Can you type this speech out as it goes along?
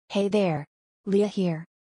Hey there! Leah here.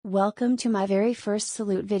 Welcome to my very first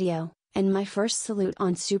salute video, and my first salute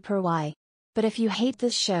on Super Why. But if you hate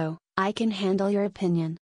this show, I can handle your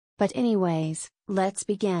opinion. But anyways, let's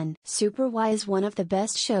begin. Super Why is one of the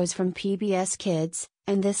best shows from PBS Kids,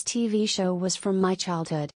 and this TV show was from my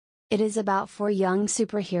childhood. It is about 4 young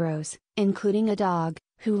superheroes, including a dog,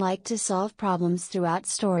 who like to solve problems throughout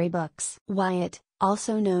storybooks. Wyatt,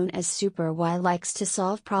 also known as Super Why, likes to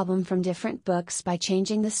solve problems from different books by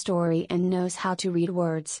changing the story and knows how to read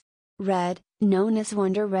words. Red, known as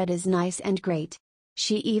Wonder Red, is nice and great.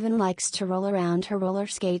 She even likes to roll around her roller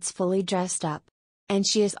skates fully dressed up. And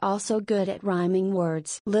she is also good at rhyming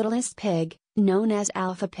words. Littlest Pig, known as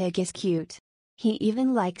Alpha Pig, is cute. He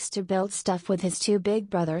even likes to build stuff with his 2 big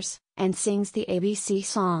brothers, and sings the ABC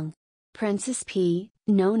song. Princess P,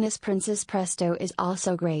 known as Princess Presto, is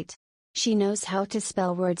also great. She knows how to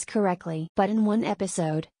spell words correctly. But in one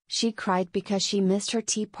episode, she cried because she missed her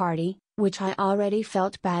tea party, which I already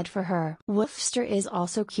felt bad for her. Woofster is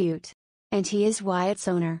also cute. And he is Wyatt's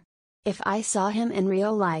owner. If I saw him in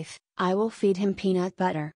real life, I will feed him peanut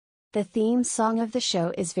butter. The theme song of the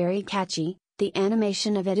show is very catchy, the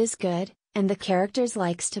animation of it is good, and the characters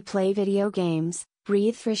likes to play video games,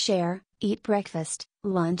 breathe fresh air, eat breakfast,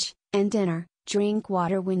 lunch, and dinner, drink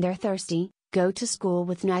water when they're thirsty, go to school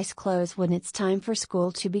with nice clothes when it's time for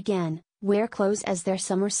school to begin, wear clothes as their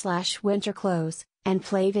summer/winter clothes, and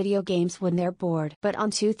play video games when they're bored. But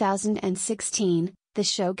on 2016, the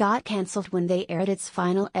show got cancelled when they aired its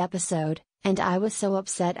final episode, and I was so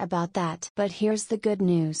upset about that. But here's the good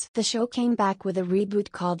news. The show came back with a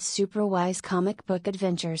reboot called Super Why's Comic Book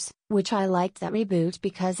Adventures, which I liked that reboot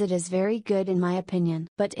because it is very good in my opinion.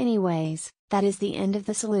 But anyways, that is the end of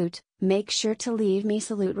the salute. Make sure to leave me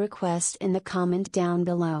salute request in the comment down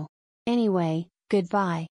below. Anyway, goodbye.